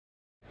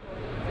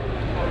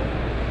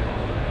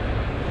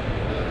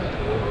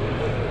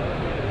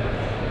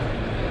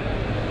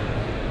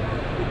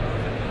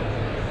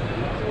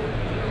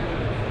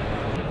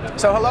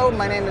So hello,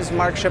 my name is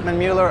Marc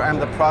Shipman-Mueller. I'm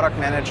the product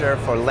manager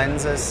for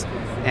lenses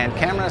and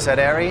cameras at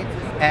ARRI,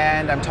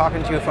 and I'm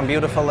talking to you from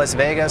beautiful Las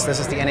Vegas. This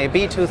is the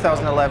NAB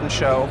 2011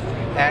 show,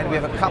 and we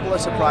have a couple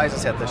of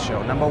surprises at this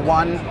show. Number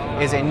one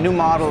is a new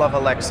model of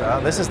Alexa.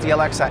 This is the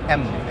Alexa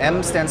M.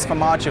 M stands for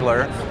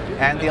modular,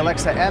 and the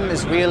Alexa M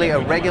is really a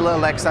regular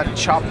Alexa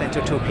chopped into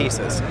two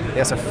pieces.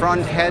 There's a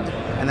front head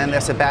and then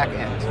there's a back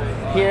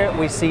end. Here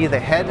we see the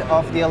head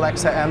of the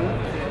Alexa M.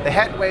 The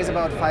head weighs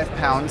about 5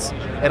 pounds.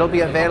 It'll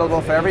be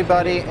available for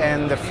everybody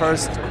in the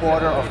first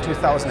quarter of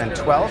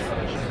 2012.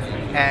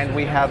 And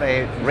we have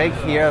a rig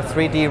here, a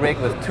 3D rig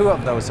with two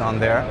of those on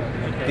there.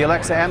 The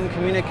Alexa M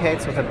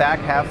communicates with the back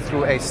half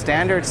through a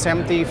standard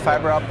SMPTE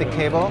fiber optic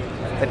cable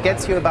that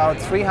gets you about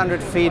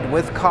 300 feet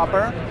with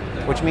copper,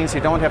 which means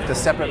you don't have to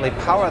separately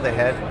power the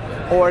head,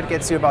 or it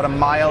gets you about a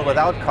mile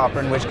without copper,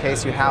 in which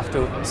case you have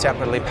to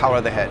separately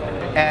power the head.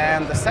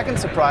 And the second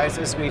surprise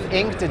is we've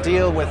inked a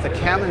deal with the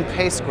Cameron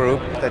Pace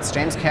Group. That's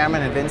James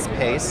Cameron and Vince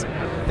Pace.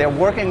 They're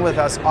working with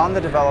us on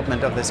the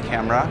development of this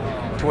camera.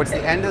 Towards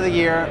the end of the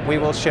year, we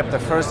will ship the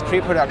first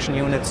pre-production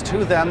units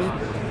to them.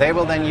 They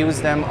will then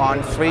use them on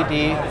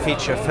 3D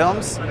feature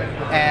films.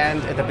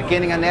 And at the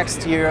beginning of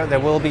next year, there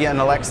will be an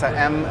Alexa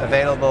M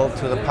available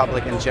to the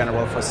public in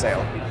general for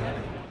sale.